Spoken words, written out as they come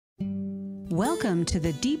Welcome to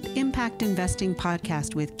the Deep Impact Investing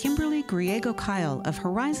podcast with Kimberly Griego-Kiel of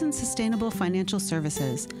Horizon Sustainable Financial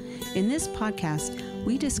Services. In this podcast,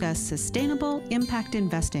 we discuss sustainable impact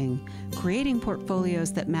investing, creating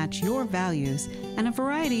portfolios that match your values, and a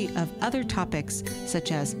variety of other topics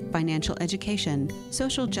such as financial education,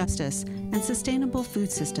 social justice, and sustainable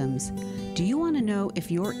food systems. Do you want to know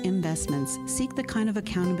if your investments seek the kind of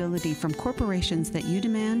accountability from corporations that you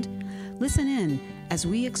demand? Listen in as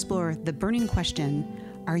we explore the burning question,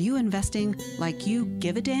 are you investing like you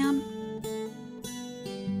give a damn?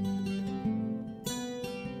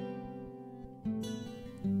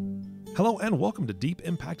 Hello and welcome to Deep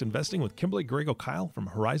Impact Investing with Kimberly Griego-Kiel from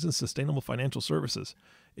Horizon Sustainable Financial Services.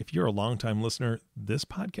 If you're a longtime listener, this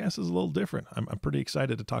podcast is a little different. I'm pretty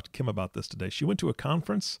excited to talk to Kim about this today. She went to a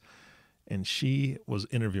conference and she was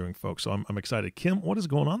interviewing folks, so I'm excited. Kim, what is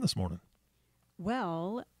going on this morning?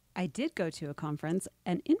 Well, I did go to a conference,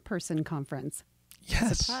 an in-person conference.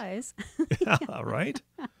 Yes. Surprise. Yeah, right?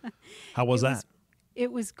 How was that?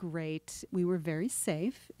 It was great. We were very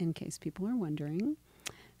safe, in case people are wondering.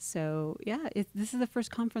 So, yeah, this is the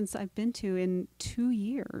first conference I've been to in 2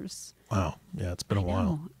 years. Wow. Yeah, it's been a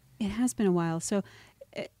while. It has been a while. So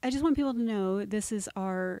I just want people to know this is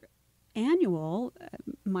our annual,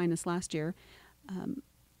 minus last year,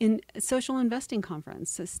 in social investing conference,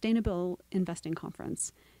 sustainable investing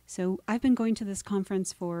conference. So I've been going to this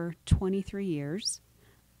conference for 23 years,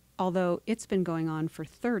 although it's been going on for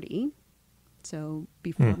 30, so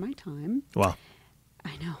before my time. Wow.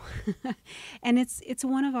 I know. And it's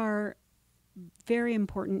one of our very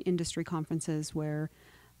important industry conferences where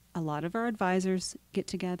a lot of our advisors get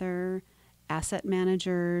together, asset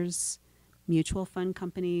managers, mutual fund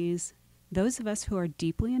companies, those of us who are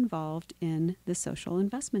deeply involved in the social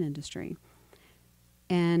investment industry.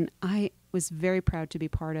 And I was very proud to be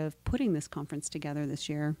part of putting this conference together this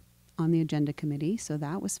year on the agenda committee, so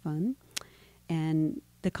that was fun. And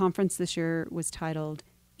the conference this year was titled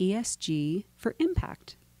ESG For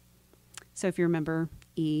Impact. So if you remember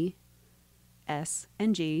E, S,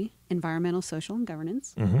 and G, environmental, social, and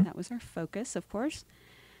governance, that was our focus, of course.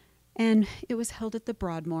 And it was held at the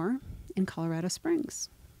Broadmoor in Colorado Springs.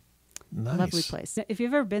 Nice. Lovely place. If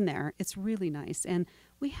you've ever been there, it's really nice. And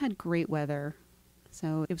we had great weather.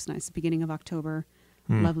 So it was nice. Beginning of October,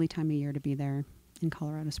 lovely time of year to be there in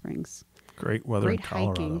Colorado Springs. Great weather in Great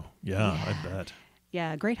Colorado. hiking. Yeah, I bet.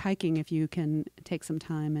 Yeah, great hiking if you can take some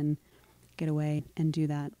time and get away and do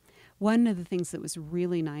that. One of the things that was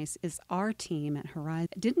really nice is our team at Horizon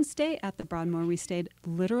didn't stay at the Broadmoor. We stayed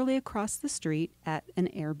literally across the street at an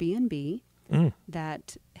Airbnb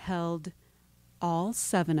that held all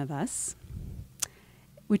 7 of us,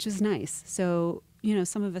 which was nice. So, you know,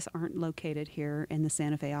 some of us aren't located here in the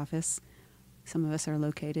Santa Fe office. Some of us are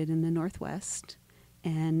located in the Northwest.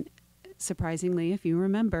 And surprisingly, if you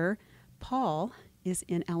remember, Paul is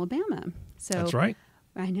in Alabama. So That's right.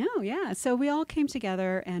 I know, yeah. So we all came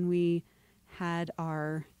together and we had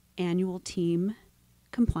our annual team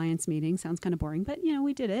compliance meeting. Sounds kind of boring, but, you know,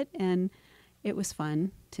 we did it. And it was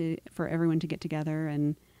fun for everyone to get together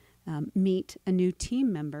and meet a new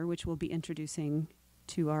team member, which we'll be introducing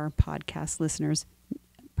to our podcast listeners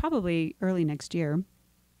probably early next year.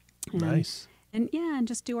 Nice. And yeah, and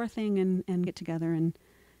just do our thing and get together and,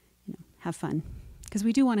 you know, have fun. Because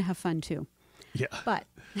we do want to have fun too. Yeah. But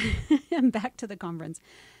back to the conference.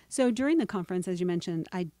 So during the conference, as you mentioned,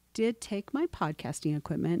 I did take my podcasting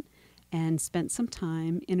equipment and spent some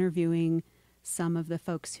time interviewing some of the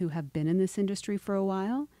folks who have been in this industry for a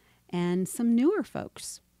while and some newer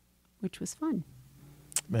folks, which was fun.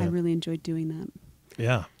 Man. I really enjoyed doing that.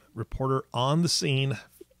 Yeah. Reporter on the scene,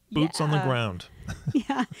 boots on the ground.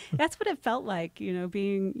 Yeah, that's what it felt like, you know,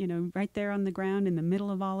 being, you know, right there on the ground in the middle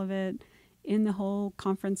of all of it, in the whole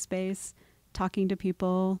conference space, talking to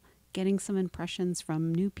people, getting some impressions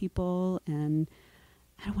from new people. And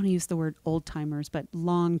I don't want to use the word old timers, but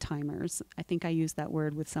long timers. I think I used that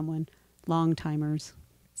word with someone, long timers.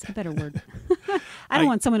 It's a better word. I don't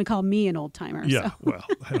want someone to call me an old timer. Yeah, so. well,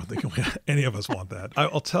 I don't think any of us want that.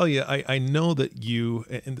 I'll tell you, I know that you,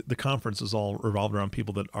 and the conference is all revolved around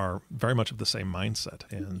people that are very much of the same mindset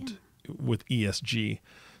and with ESG.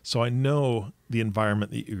 So I know the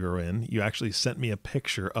environment that you're in. You actually sent me a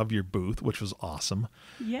picture of your booth, which was awesome.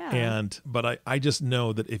 Yeah. But I just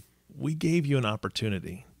know that if we gave you an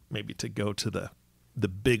opportunity maybe to go to the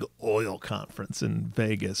big oil conference in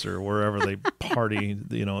Vegas or wherever they party,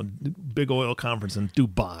 you know, big oil conference in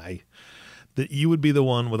Dubai, that you would be the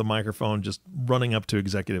one with a microphone just running up to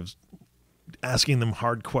executives, asking them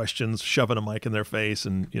hard questions, shoving a mic in their face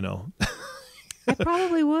and, you know. I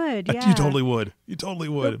probably would, yeah. You totally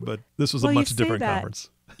would. But this was a much different conference.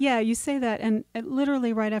 Yeah, you say that. And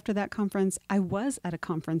literally right after that conference, I was at a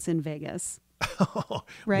conference in Vegas.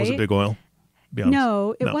 Right? Was it big oil? Be honest.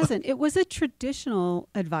 No, it wasn't. It was a traditional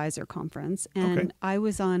advisor conference. And Okay. I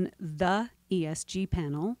was on the ESG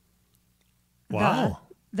panel. Wow.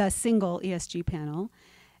 The single ESG panel,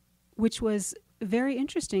 which was very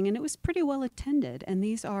interesting. And it was pretty well attended. And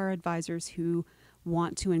these are advisors who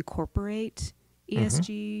want to incorporate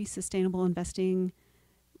ESG, sustainable investing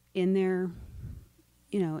in their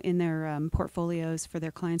portfolios for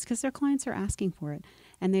their clients, because their clients are asking for it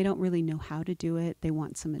and they don't really know how to do it. They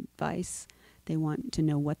want some advice. They want to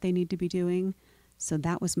know what they need to be doing. So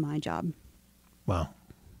that was my job. Wow.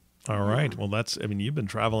 All right. Well, you've been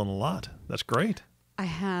traveling a lot. That's great. I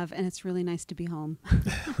have, and it's really nice to be home.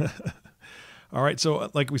 All right. So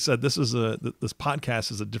like we said, this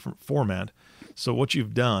podcast is a different format. So what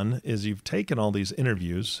you've done is you've taken all these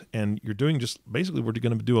interviews and you're doing we're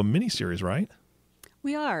going to do a mini series, right?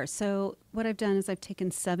 We are. So what I've done is I've taken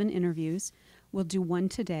 7 interviews. We'll do one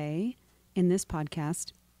today in this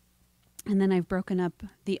podcast. And then I've broken up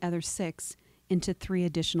the other 6 into 3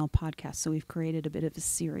 additional podcasts. So we've created a bit of a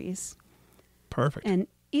series. Perfect. And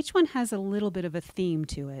each one has a little bit of a theme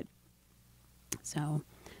to it. So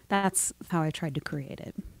that's how I tried to create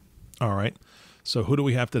it. All right. So who do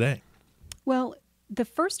we have today? Well, the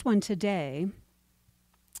first one today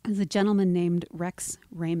is a gentleman named Rex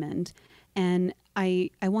Raimond. And I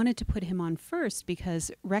wanted to put him on first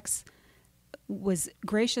because Rex was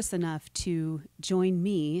gracious enough to join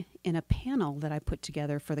me in a panel that I put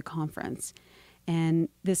together for the conference. And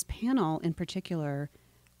this panel in particular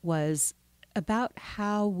was about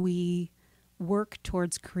how we work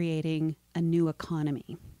towards creating a new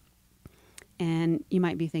economy. And you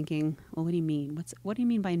might be thinking, well, what do you mean? What do you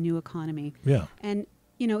mean by new economy? Yeah. And,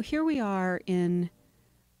 here we are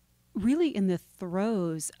really in the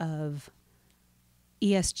throes of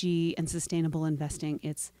ESG and sustainable investing.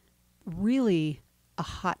 It's really a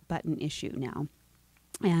hot button issue now.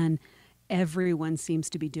 And everyone seems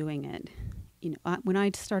to be doing it. When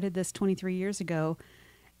I started this 23 years ago,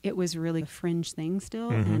 it was really a fringe thing still.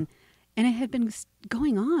 And it had been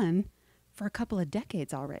going on for a couple of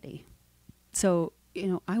decades already. So,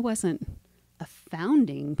 I wasn't a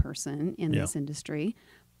founding person in this industry,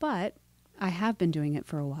 but I have been doing it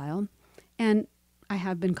for a while. And I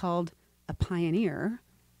have been called a pioneer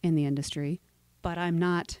in the industry, but I'm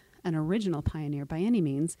not an original pioneer by any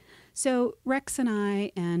means. So Rex and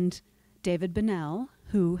I and David Bunnell,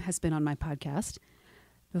 who has been on my podcast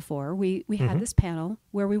before, we had this panel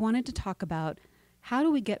where we wanted to talk about how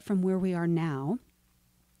do we get from where we are now,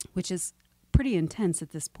 which is pretty intense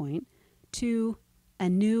at this point, to a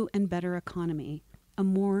new and better economy, a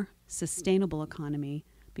more sustainable economy,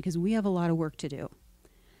 because we have a lot of work to do.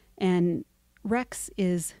 And Rex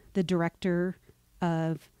is the director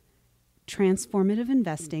of Transformative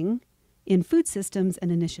Investing in Food Systems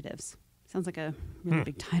and Initiatives. Sounds like a really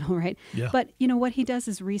big title, right? Yeah. But, what he does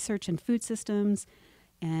is research in food systems.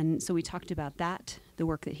 And so we talked about that, the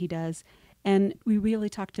work that he does. And we really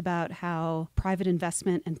talked about how private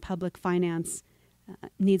investment and public finance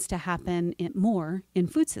needs to happen more in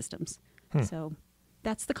food systems. So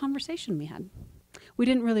that's the conversation we had. We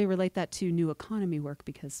didn't really relate that to new economy work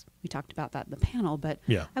because we talked about that in the panel, but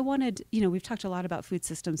I wanted, we've talked a lot about food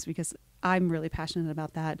systems because I'm really passionate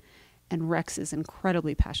about that, and Rex is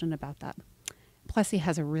incredibly passionate about that. Plus, he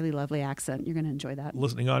has a really lovely accent. You're going to enjoy that.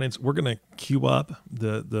 Listening audience, we're going to queue up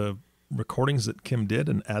the recordings that Kim did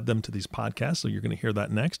and add them to these podcasts, so you're going to hear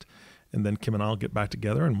that next, and then Kim and I'll get back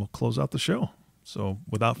together and we'll close out the show. So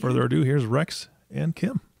without further ado, here's Rex and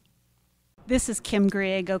Kim. This is Kim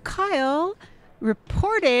Griego-Kiel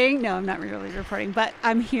reporting. No, I'm not really reporting, but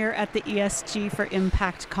I'm here at the ESG For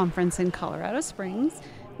Impact conference in Colorado Springs.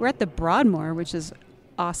 We're at the Broadmoor, which is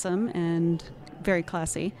awesome and very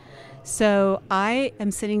classy. So I am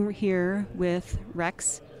sitting here with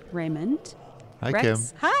Rex Raimond. Hi, Rex, Kim.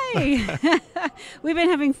 Hi. We've been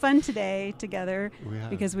having fun today together We have.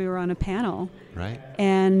 because we were on a panel. Right.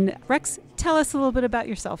 And Rex, tell us a little bit about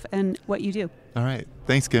yourself and what you do. All right.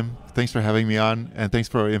 Thanks, Kim. Thanks for having me on, and thanks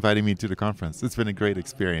for inviting me to the conference. It's been a great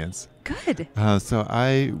experience. Good. So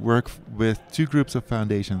I work with 2 groups of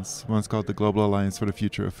foundations. One's called the Global Alliance for the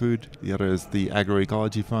Future of Food. The other is the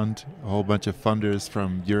Agroecology Fund, a whole bunch of funders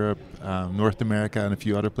from Europe, North America, and a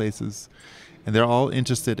few other places. And they're all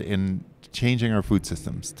interested in changing our food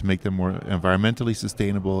systems to make them more environmentally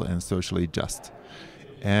sustainable and socially just.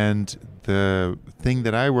 And the thing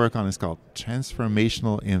that I work on is called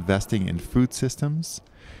Transformational Investing in Food Systems.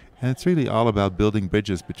 And it's really all about building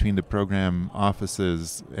bridges between the program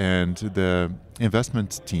offices and the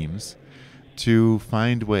investment teams to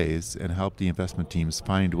find ways and help the investment teams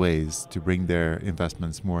find ways to bring their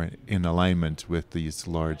investments more in alignment with these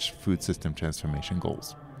large food system transformation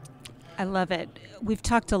goals. I love it. We've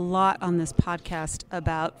talked a lot on this podcast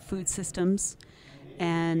about food systems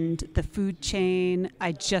and the food chain.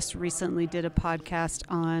 I just recently did a podcast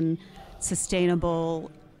on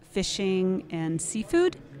sustainable fishing and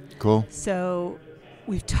seafood. Cool. So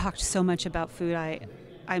we've talked so much about food.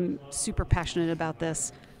 I'm super passionate about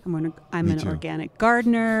this. I'm an organic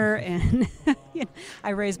gardener, and I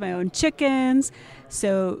raise my own chickens.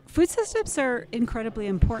 So food systems are incredibly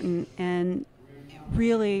important, and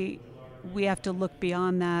really we have to look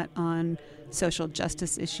beyond that on social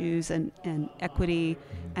justice issues and equity.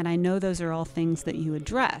 And I know those are all things that you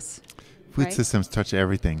address. Food right? systems touch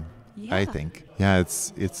everything, I think. Yeah,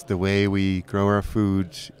 it's the way we grow our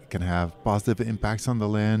food. It can have positive impacts on the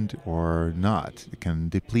land or not. It can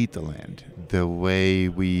deplete the land. The way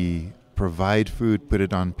we provide food, put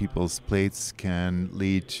it on people's plates, can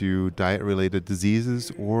lead to diet-related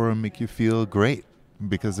diseases or make you feel great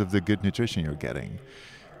because of the good nutrition you're getting.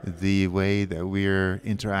 The way that we're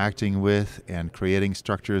interacting with and creating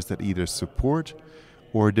structures that either support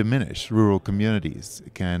or diminish rural communities.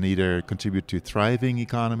 It can either contribute to thriving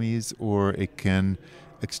economies or it can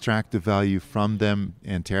extract the value from them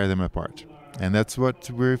and tear them apart. And that's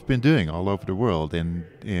what we've been doing all over the world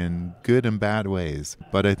in good and bad ways.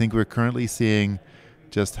 But I think we're currently seeing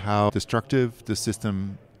just how destructive the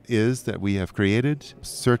system is that we have created.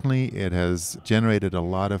 Certainly it has generated a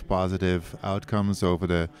lot of positive outcomes over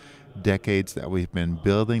the decades that we've been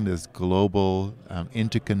building this global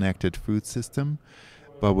interconnected food system.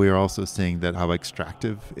 But we're also seeing that how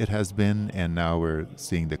extractive it has been, and now we're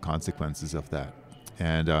seeing the consequences of that.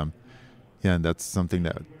 And and that's something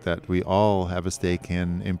that we all have a stake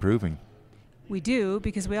in improving. We do,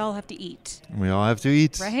 because we all have to eat. We all have to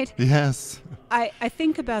eat. Right? Yes. I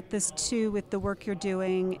think about this too with the work you're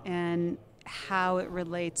doing and how it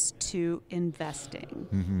relates to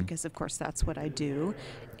investing, because of course that's what I do.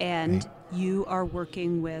 And you are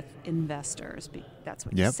working with investors. That's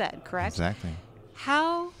what you said, correct? Exactly.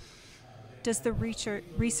 How does the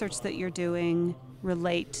research that you're doing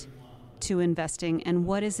relate to investing, and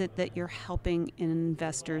what is it that you're helping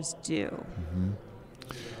investors do?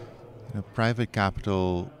 Private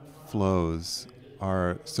capital flows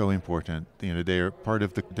are so important. They're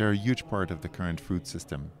a huge part of the current food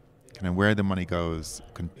system. And where the money goes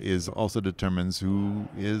is also determines who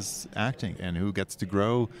is acting and who gets to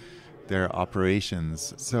grow their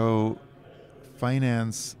operations. So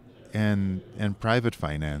finance and private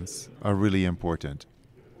finance are really important.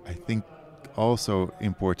 I think also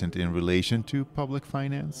important in relation to public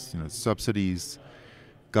finance. Subsidies,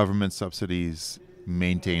 government subsidies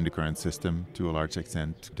maintain the current system to a large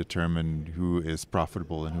extent, determine who is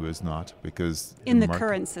profitable and who is not, because in the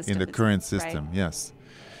current system, right? Yes.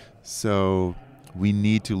 So we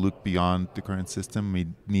need to look beyond the current system. We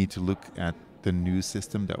need to look at the new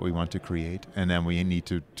system that we want to create, and then we need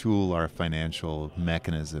to tool our financial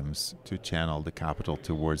mechanisms to channel the capital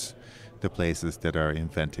towards the places that are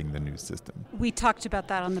inventing the new system. We talked about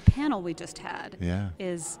that on the panel we just had.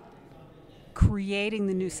 Is creating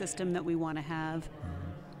the new system that we want to have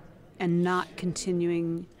and not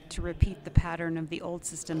continuing to repeat the pattern of the old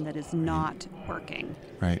system that is not working.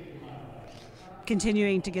 Right.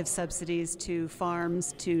 Continuing to give subsidies to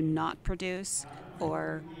farms to not produce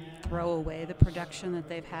or throw away the production that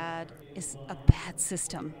they've had is a bad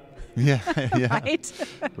system. Yeah. Right?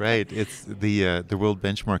 Right. It's the World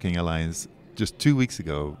Benchmarking Alliance just 2 weeks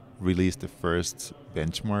ago released the first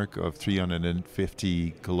benchmark of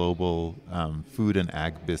 350 global food and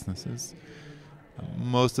ag businesses,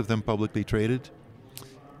 most of them publicly traded.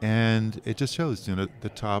 And it just shows,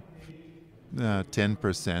 the top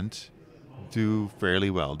 10% do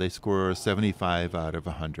fairly well. They score 75 out of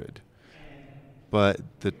 100.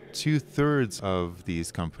 But the 2/3 of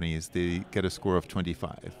these companies, they get a score of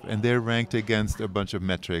 25. And they're ranked against a bunch of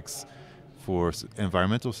metrics for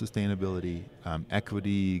environmental sustainability,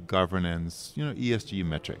 equity, governance, ESG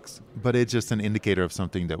metrics. But it's just an indicator of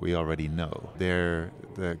something that we already know. The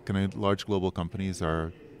kind of large global companies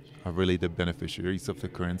are really the beneficiaries of the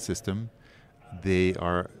current system. They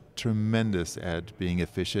are tremendous at being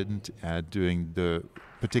efficient at doing the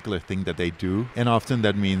particular thing that they do, and often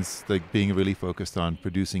that means like being really focused on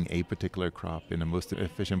producing a particular crop in the most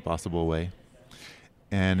efficient possible way,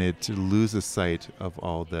 and it loses sight of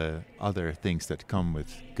all the other things that come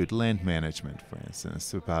with good land management, for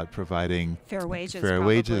instance, about providing fair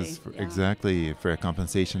wages, exactly, fair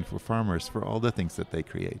compensation for farmers for all the things that they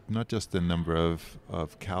create, not just the number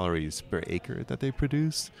of calories per acre that they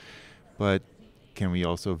produce, but can we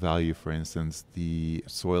also value, for instance, the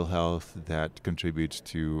soil health that contributes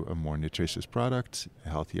to a more nutritious product, a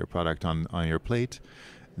healthier product on your plate,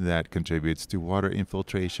 that contributes to water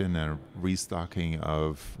infiltration and restocking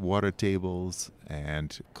of water tables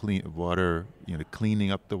and clean water,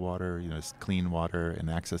 cleaning up the water, clean water and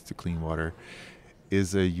access to clean water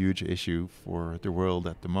is a huge issue for the world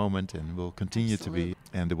at the moment and will continue Absolutely. to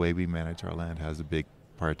be. And the way we manage our land has a big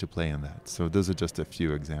part to play in that. So those are just a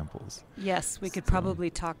few examples. Yes, we could probably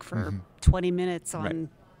talk for Mhm. 20 minutes on Right.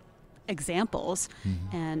 examples,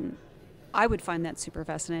 Mhm. and I would find that super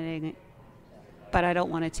fascinating, but I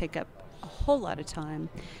don't want to take up a whole lot of time.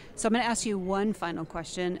 So I'm going to ask you one final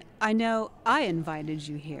question. I know I invited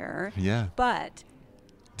you here, Yeah. but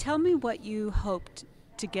tell me what you hoped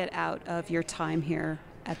to get out of your time here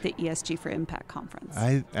at the ESG for Impact conference.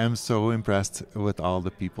 I am so impressed with all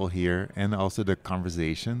the people here and also the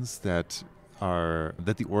conversations that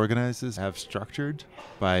the organizers have structured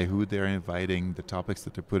by who they're inviting, the topics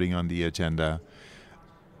that they're putting on the agenda.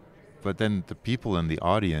 But then the people in the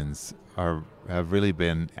audience have really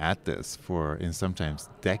been at this for in some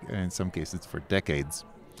cases for decades,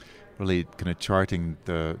 really kind of charting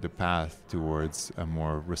the path towards a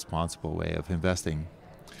more responsible way of investing.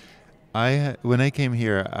 When I came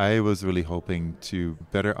here, I was really hoping to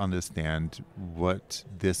better understand what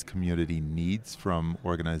this community needs from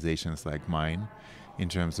organizations like mine in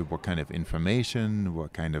terms of what kind of information,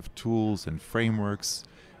 what kind of tools and frameworks,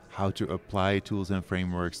 how to apply tools and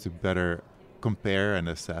frameworks to better compare and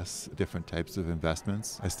assess different types of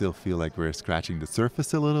investments. I still feel like we're scratching the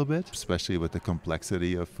surface a little bit, especially with the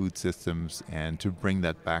complexity of food systems, and to bring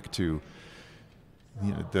that back to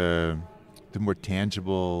the more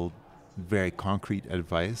tangible, very concrete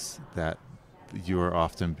advice that you're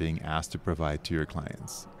often being asked to provide to your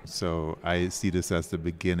clients. So I see this as the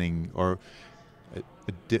beginning, or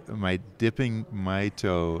dipping my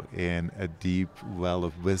toe in a deep well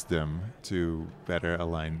of wisdom to better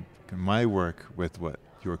align my work with what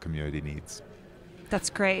your community needs. That's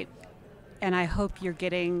great. And I hope you're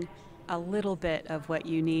getting a little bit of what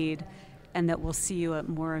you need, and that we'll see you at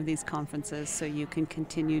more of these conferences so you can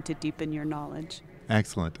continue to deepen your knowledge.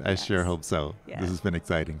 Excellent. I Yes. sure hope so. Yeah. This has been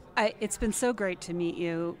exciting. It's been so great to meet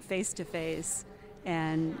you face to face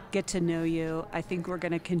and get to know you. I think we're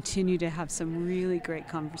going to continue to have some really great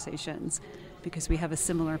conversations because we have a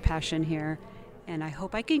similar passion here. And I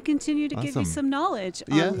hope I can continue to give you Awesome. some knowledge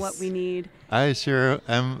on Yes. what we need. I sure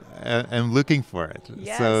am looking for it.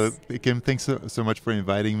 Yes. So, Kim, thanks so much for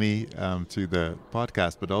inviting me to the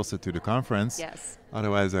podcast, but also to the conference. Yes.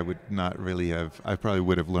 Otherwise, I probably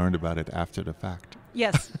would have learned about it after the fact.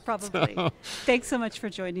 Yes, probably. So- Thanks so much for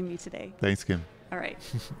joining me today. Thanks, Kim. All right.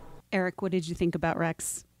 Eric, what did you think about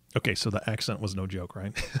Rex? Okay, so the accent was no joke,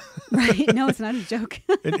 right? Right? No, it's not a joke.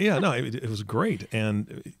 It was great.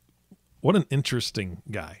 And what an interesting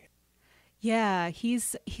guy. Yeah,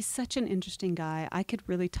 he's such an interesting guy. I could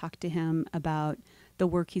really talk to him about the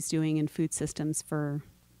work he's doing in food systems for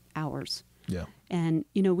hours. Yeah. And,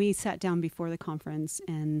 we sat down before the conference,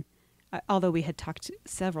 and although we had talked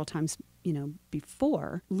several times,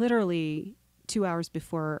 before, literally 2 hours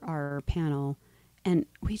before our panel, and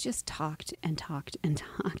we just talked and talked and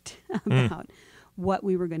talked about what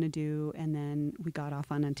we were going to do. And then we got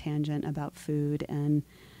off on a tangent about food and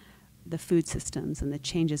the food systems and the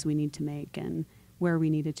changes we need to make and where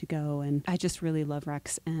we needed to go. And I just really love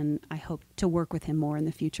Rex, and I hope to work with him more in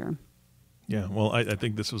the future. Yeah, well, I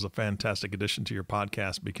think this was a fantastic addition to your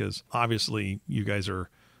podcast because obviously you guys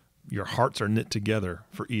your hearts are knit together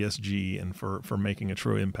for ESG and for making a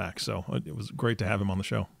true impact. So it was great to have him on the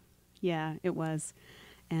show. Yeah, it was.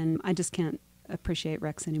 And I just can't appreciate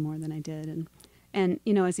Rex any more than I did. And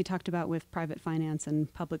as he talked about with private finance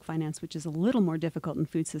and public finance, which is a little more difficult in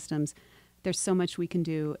food systems, there's so much we can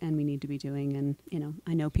do and we need to be doing. And,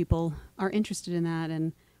 I know people are interested in that,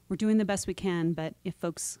 and we're doing the best we can. But if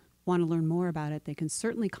folks want to learn more about it, they can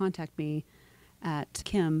certainly contact me at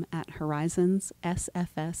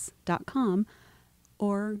kim@horizonssfs.com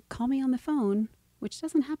or call me on the phone, which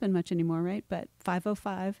doesn't happen much anymore, right? But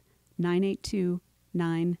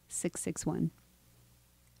 505-982-9661.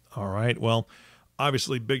 All right. Well,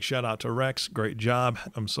 obviously, big shout out to Rex. Great job.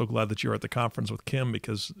 I'm so glad that you're at the conference with Kim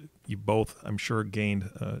because you both, I'm sure, gained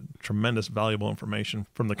tremendous valuable information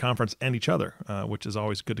from the conference and each other, which is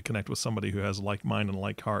always good to connect with somebody who has like mind and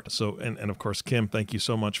like heart. So, and of course, Kim, thank you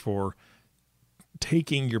so much for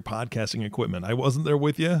taking your podcasting equipment. I wasn't there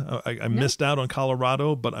with you. I missed out on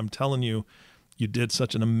Colorado, but I'm telling you, You did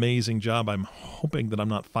such an amazing job. I'm hoping that I'm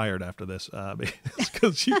not fired after this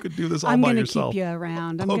because you could do this all by yourself. I'm going to keep you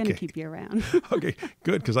around. I'm going to keep you around. Okay,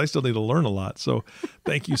 good, because I still need to learn a lot. So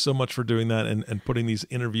thank you so much for doing that and putting these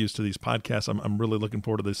interviews to these podcasts. I'm really looking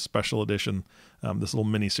forward to this special edition, this little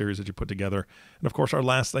mini series that you put together. And of course, our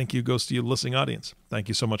last thank you goes to you, listening audience. Thank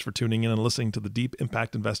you so much for tuning in and listening to the Deep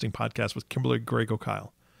Impact Investing Podcast with Kimberly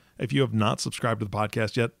Griego-Kiel. If you have not subscribed to the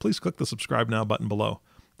podcast yet, please click the subscribe now button below.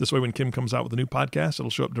 This way, when Kim comes out with a new podcast, it'll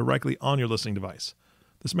show up directly on your listening device.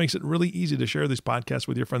 This makes it really easy to share these podcasts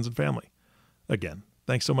with your friends and family. Again,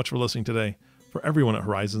 thanks so much for listening today. For everyone at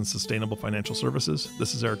Horizon Sustainable Financial Services,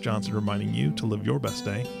 this is Eric Johnson reminding you to live your best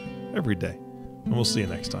day every day. And we'll see you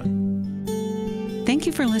next time. Thank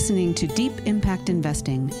you for listening to Deep Impact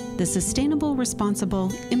Investing, the sustainable,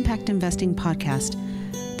 responsible impact investing podcast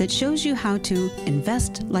that shows you how to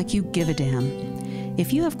invest like you give a damn.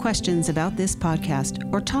 If you have questions about this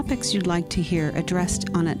podcast or topics you'd like to hear addressed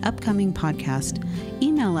on an upcoming podcast,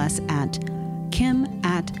 email us at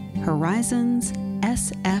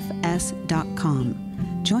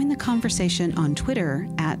kim@horizonssfs.com. Join the conversation on Twitter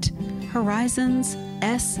at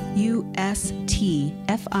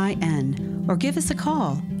horizonssustfin or give us a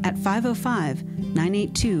call at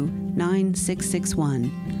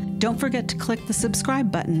 505-982-9661. Don't forget to click the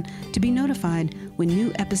subscribe button to be notified when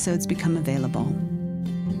new episodes become available.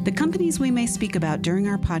 The companies we may speak about during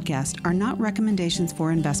our podcast are not recommendations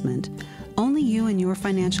for investment. Only you and your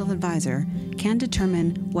financial advisor can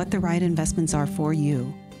determine what the right investments are for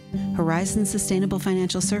you. Horizon Sustainable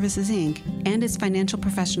Financial Services, Inc. and its financial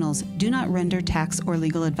professionals do not render tax or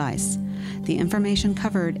legal advice. The information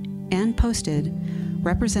covered and posted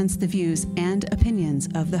represents the views and opinions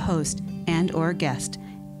of the host and/or guest,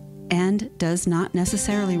 and does not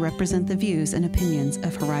necessarily represent the views and opinions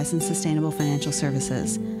of Horizon Sustainable Financial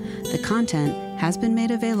Services. The content has been made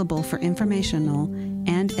available for informational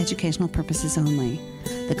and educational purposes only.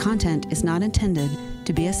 The content is not intended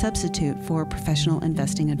to be a substitute for professional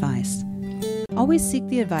investing advice. Always seek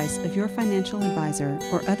the advice of your financial advisor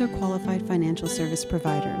or other qualified financial service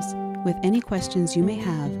providers with any questions you may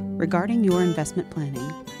have regarding your investment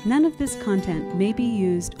planning. None of this content may be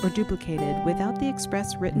used or duplicated without the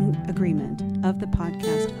express written agreement of the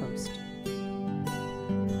podcast host.